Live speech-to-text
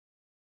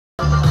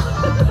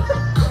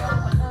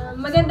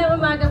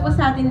magandang umaga po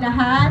sa ating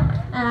lahat.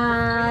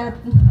 At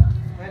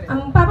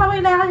ang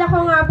papakilala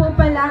ko nga po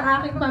pala ang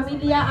aking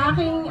pamilya,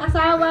 aking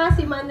asawa,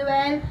 si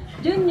Manuel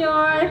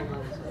Jr.,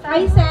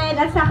 Aisel,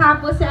 at saka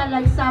po si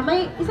Alexa.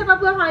 May isa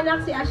pa po ang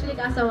anak, si Ashley,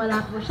 kaso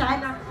wala po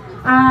siya.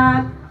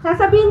 At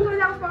sasabihin ko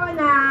lang po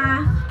na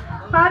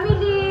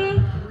family,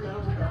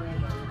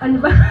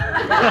 ano ba?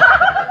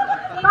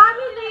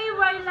 Family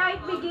where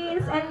life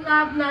begins and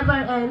love never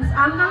ends.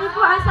 Kami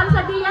po ang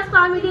Salsadias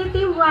Family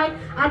Team White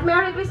at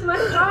Merry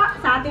Christmas po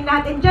sa ating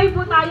lahat. Enjoy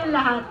po tayong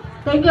lahat.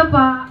 Thank you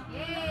po.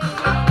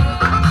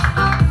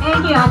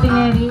 Thank you, Ate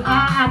Mary.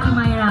 Ate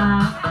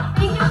Myra.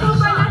 Thank you po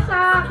pala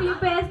sa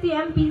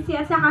Qpstempc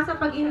at saka sa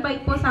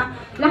pag-invite po sa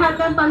lahat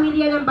ng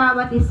pamilya ng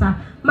bawat isa.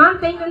 Ma'am,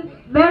 thank you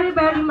very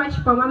much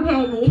po, Ma'am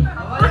Henny.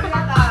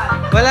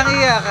 Walang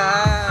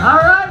iyakan.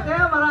 Alright,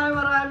 kaya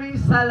maraming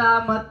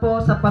salamat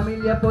po sa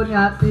pamilya po ni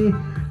Ate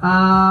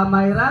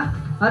Myra.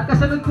 At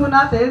kasunod po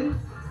natin,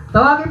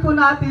 tawagin po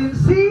natin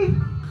si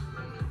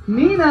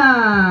Nina.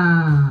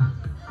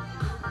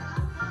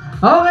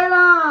 Okay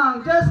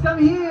lang, just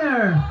come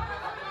here.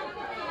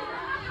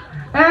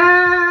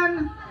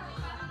 And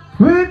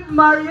with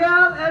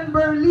Mariel and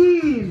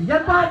Berlin.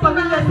 Yan po ang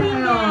pamilya niya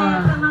ngayon.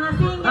 Sa mga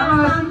singers. Ang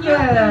mga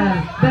singers.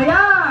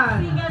 Dayan.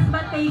 Singers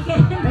but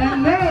taken. And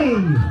May.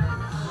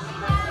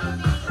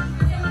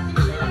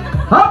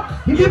 Hop!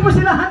 Hindi po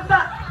sila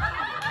handa.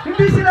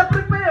 Hindi sila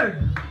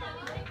prepared.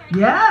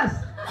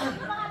 Yes.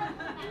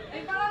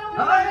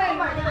 Okay.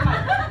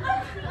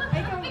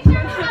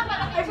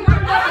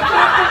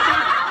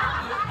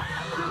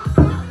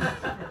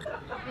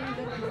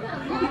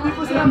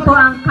 Yan po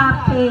ang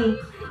cupcake.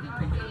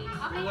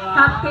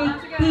 Cupcake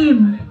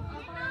team.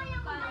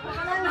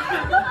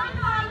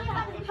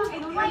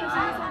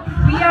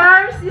 We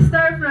are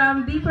sister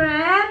from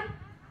different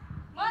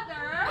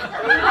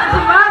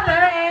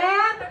mother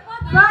and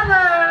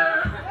father.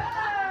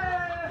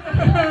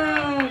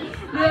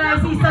 We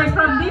are sisters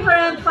from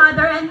different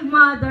father and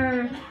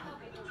mother.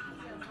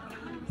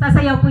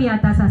 Sasayaw po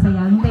yata,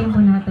 sasayaw. Hintayin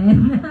po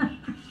natin.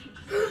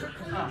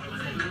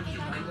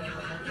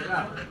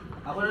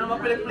 Ako na naman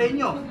play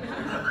nyo.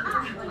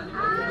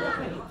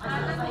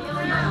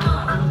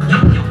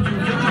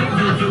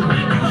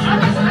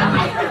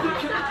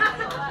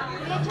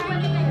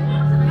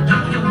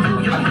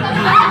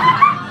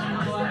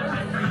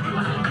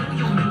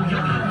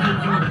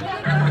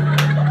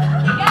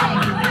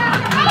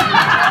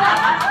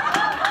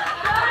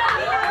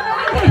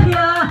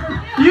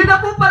 Yun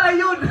na po pala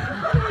yun.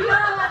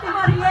 Ate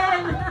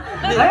Mariel.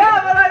 Kaya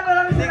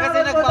maraming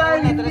salamat po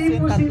dahil hindi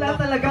po sila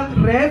talagang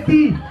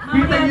ready.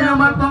 Kita niyo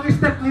naman po ang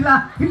step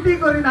nila. Hindi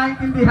ko rin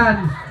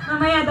naiintindihan.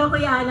 Mamaya daw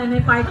Kuya Alan,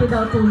 may party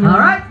daw po yun.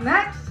 Alright,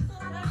 next.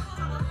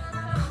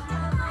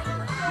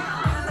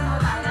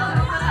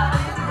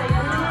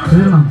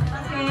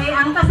 Okay,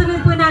 ang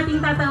kasunod po nating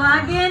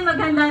tatawagin,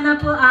 maghanda na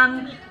po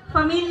ang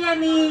pamilya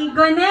ni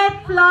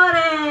Gonet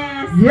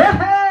Flores.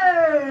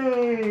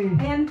 Yay!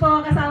 Ayan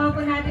po, kasama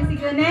po natin si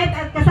Gonet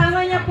at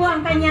kasama niya po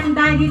ang kanyang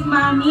daddy at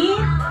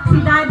mommy, si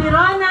Daddy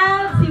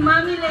Ronald, si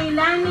Mommy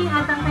Leilani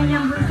at ang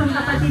kanyang bunsong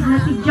kapatid na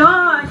si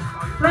Josh.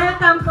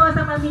 Welcome po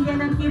sa pamilya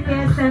ng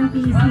Qpstempc.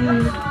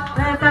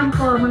 Welcome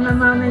po mga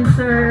mom and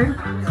sir.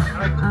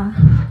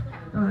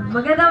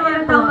 Magandang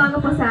umaga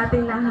po sa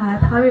ating lahat.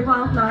 Kami po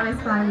ang Flores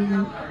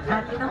family.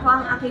 At ito po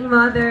ang aking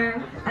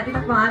mother. At ito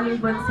po ang aming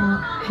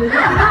bunso. Ito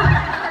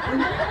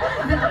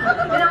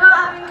po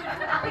ang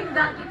aking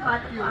daddy po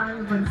at po ang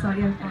aming bunso.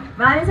 Yun po.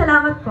 Maraming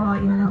salamat po.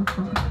 Yun lang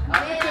po.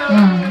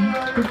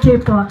 Teacher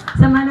po.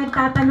 Sa mga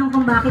nagtatanong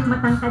kung bakit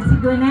matangkad si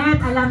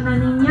Gonet, alam na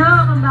ninyo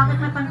kung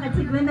bakit matangkad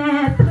si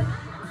Gonet.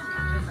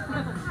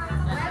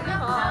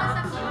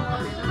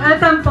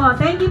 Welcome po.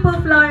 Thank you po,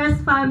 Flores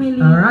family.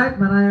 Alright,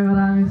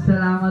 maraming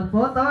salamat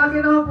po.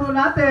 Tawagin naman po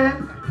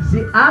natin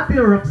si Ate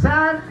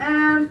Roxanne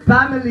and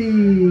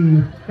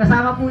family.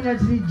 Kasama po niya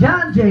si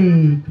John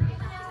Jake.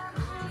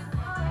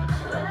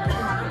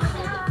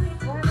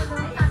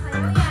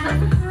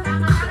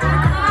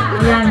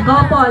 Yan,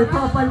 couple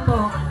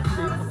po.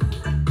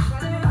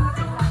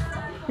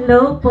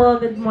 Hello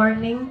po. Good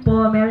morning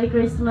po. Merry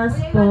Christmas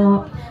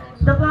po.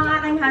 Ito po ang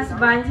aking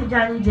husband, si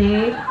John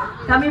Jake.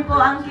 Kami po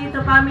ang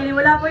Quito family.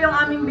 Wala po yung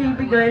aming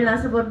baby girl,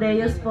 nasa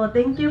Bordeos po.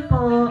 Thank you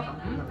po.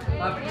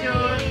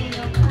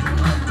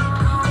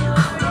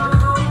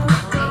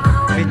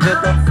 Video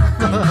to.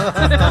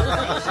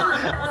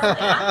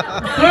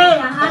 Okay,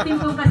 ang ating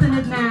pong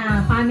kasunod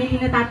na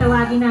family na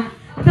tatawagin na.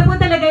 Ito po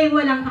talaga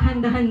yung walang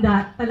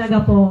kahanda-handa.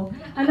 Talaga po.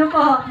 Ano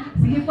po?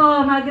 Sige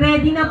po,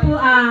 mag-ready na po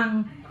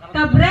ang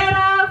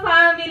Cabrera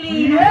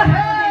family.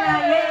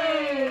 Yay!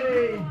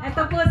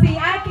 Ito po si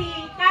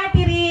Ate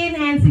Catherine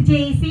and si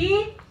JC.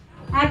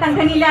 At ang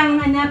kanilang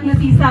anak na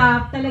si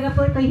Sap. Talaga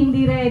po ito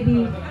hindi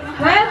ready.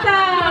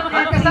 Welcome!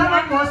 At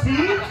kasama po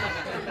si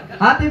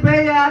Ate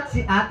Bea at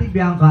si Ate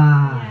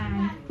Bianca.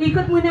 Yan.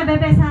 Ikot muna,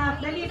 Bebe Sap.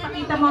 Dali,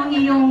 pakita mo ang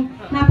iyong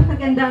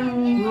napakagandang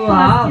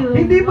Wow! costume.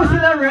 Hindi po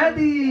sila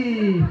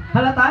ready.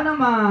 Halata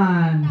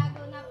naman.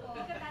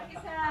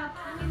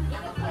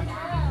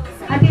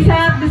 At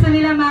isa, gusto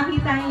nila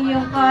makita ang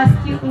iyong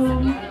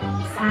costume.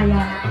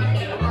 Ayan.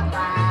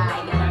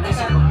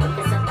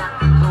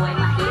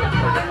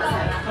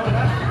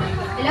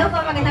 Hello po,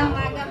 magandang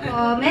umaga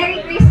po.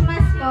 Merry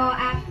Christmas po.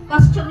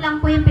 Costume lang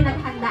po yung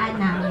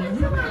pinaghandaan namin.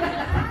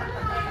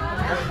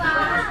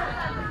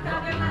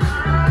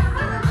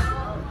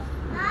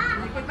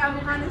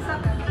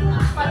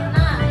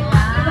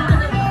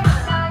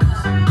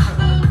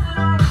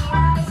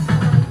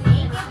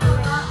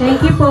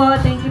 Thank you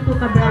po,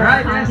 Cabrera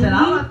Alright, family.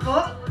 salamat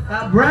po.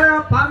 Cabrera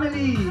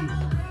family.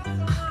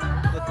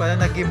 Ba't pala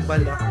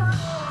nag-gimbal ah?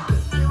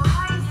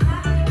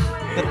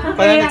 Ba't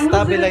pala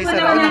nag-stabilizer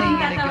ako? Ang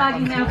Nanginginig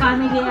tatawagin yung na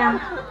family ang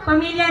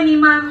pamilya ni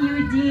Ma'am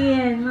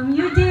Eugene. Ma'am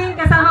Eugene,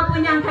 kasama po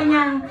niya ang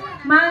kanyang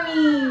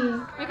mami.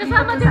 May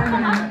kasama din po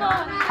ako.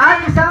 At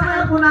isama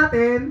na po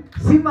natin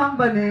si Ma'am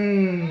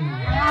Baneng.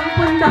 Ang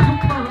punta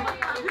po.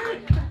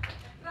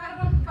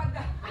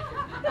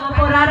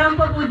 Opo,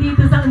 rarampa po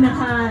dito sa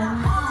unahan.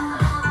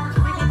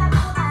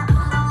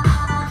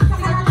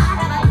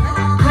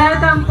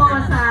 Welcome po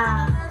sa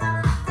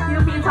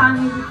QP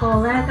family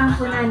po. Welcome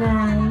po,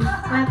 nanay.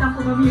 Welcome po,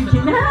 Ma'am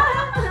Eugene.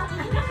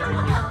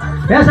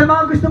 Kaya sa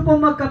mga gusto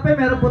pong magkape,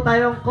 meron po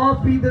tayong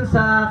coffee dun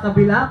sa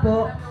kabila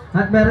po.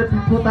 At meron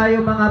po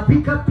tayong mga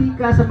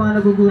pika-pika sa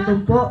mga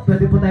nagugutom po.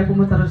 Pwede po tayo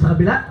pumunta rin sa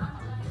kabila.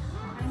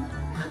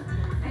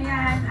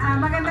 Ayan,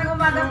 magandang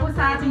umaga po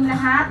sa ating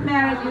lahat.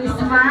 Merry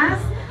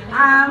Christmas.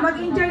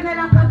 Mag-enjoy na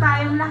lang po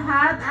tayong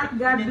lahat at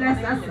God bless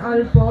us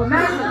all po.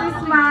 Merry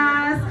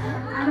Christmas!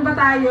 Ano ba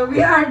tayo?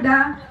 We are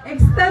the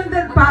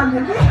extended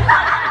family.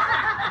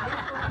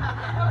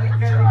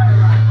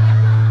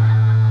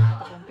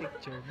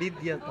 picture.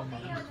 Video to,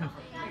 ma'am.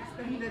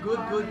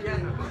 Good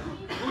yan.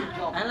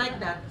 I like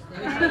that.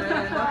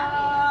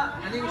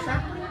 Ano yung isa?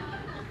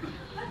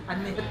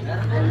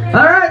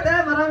 Alright,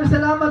 maraming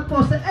salamat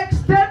po sa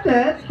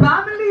extended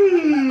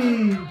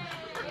family.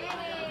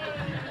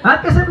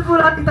 At kasama po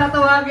natin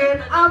tatawagin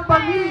ang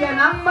pamilya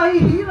ng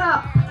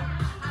mahihirap.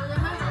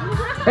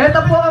 Ito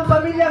po ang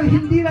pamilyang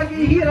hindi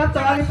naghihirap.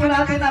 Tawagin po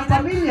natin ang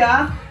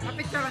pamilya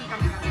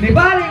ni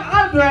Baring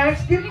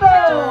Albrecht Quinto.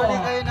 Picture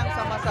ulit kayo ng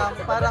sama-sama.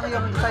 Parang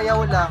yung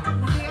sayaw lang.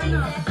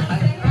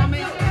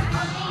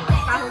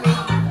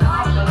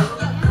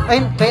 Ay,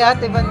 kay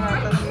Ate Van.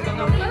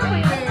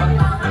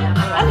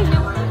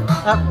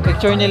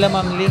 Picture nila,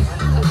 Ma'am Lee.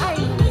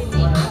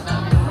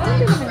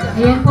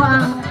 Ayan po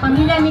ang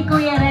pamilya ni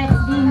Kuya Rex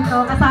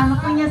Dinto. Kasama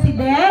po niya si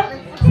Del,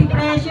 si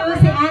Precious,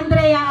 si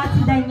Andrea at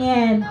si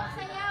Daniel.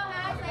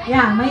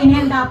 Yeah, may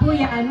inhanda po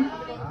yan.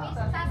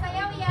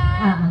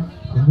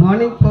 Good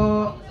morning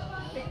po.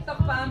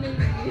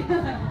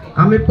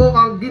 Kami po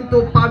ang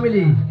Ginto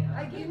family.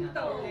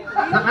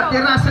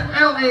 Nakatira sa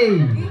LA.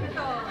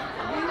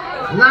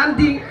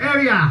 Landing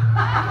area.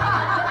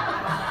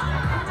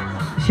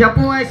 Siya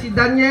po ay si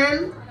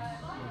Daniel,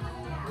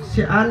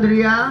 si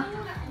Andrea,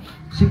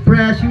 si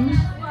Precious,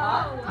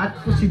 at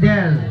po si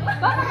Del.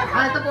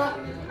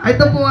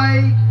 Ito po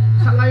ay,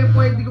 sa ngayon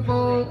po hindi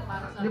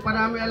pa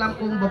namin alam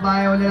kung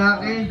babae o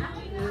lalaki.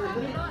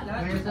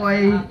 Ngayon po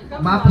ay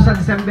mapo sa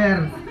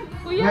December.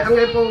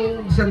 Ngayon po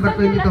December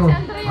 22.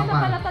 Papa.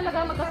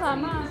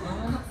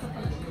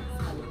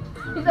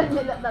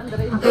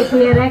 Okay,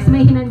 Kuya Rex,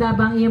 may hinanda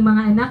bang iyong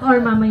mga anak or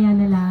mamaya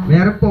na lang?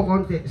 Meron po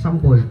konti,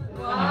 sample.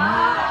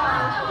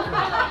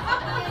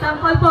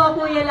 Sample po,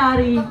 Kuya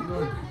Larry.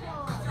 Okay,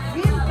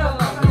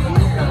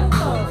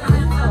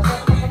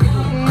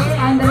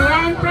 Andrea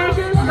and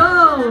Precious, go!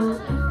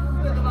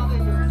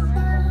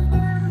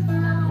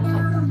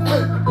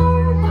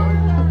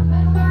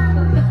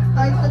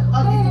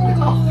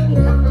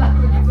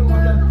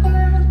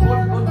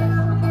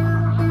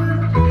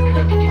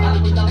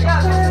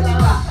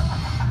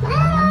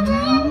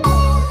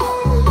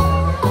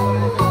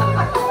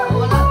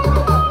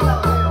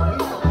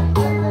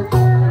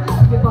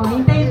 Sige po,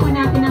 hintayin po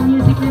natin ang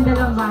music ng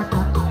dalawang bata.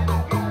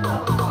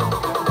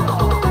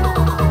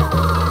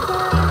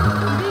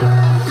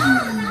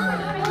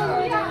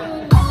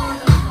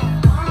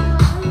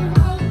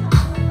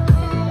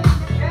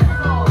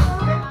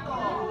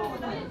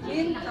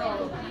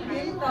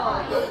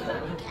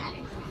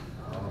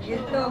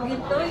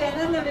 Ginto, yan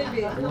ang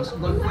nabibig. Sa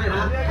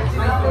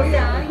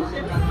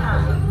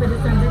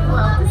December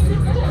 12,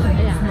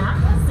 snack,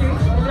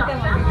 search, drop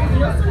back,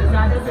 meals,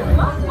 brothers, and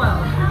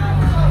well.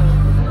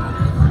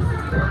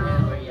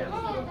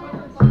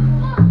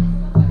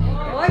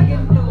 Oy,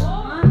 ginto.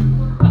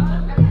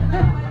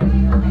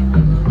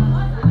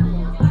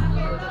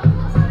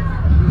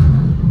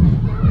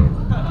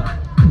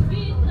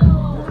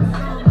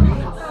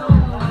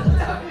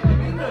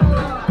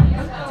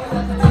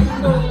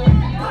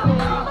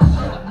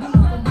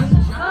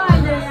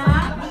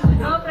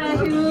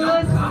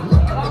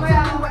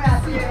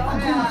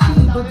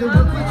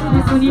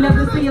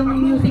 Gusto yung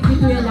music ni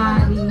Kuya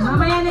Larry.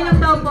 Mamaya na lang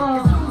daw po.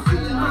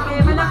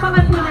 Okay,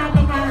 malakpakan po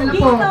natin ang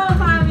Ginto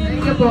family.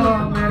 Thank you po.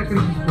 Merry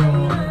Christmas po.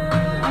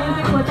 Thank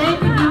you po. Thank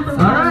you, Ginto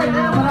Alright,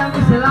 family.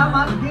 maraming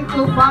salamat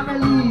Ginto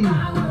family.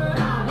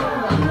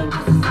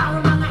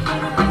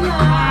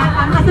 At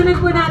ang kasunod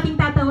po nating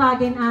tatawa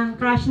tawagin ang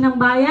crush ng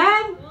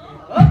bayan.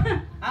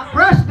 Ang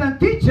crush ng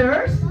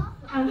teachers.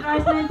 Ang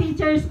crush ng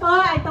teachers po,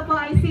 ito po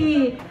ay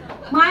si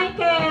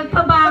Michael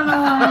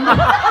Pabangon.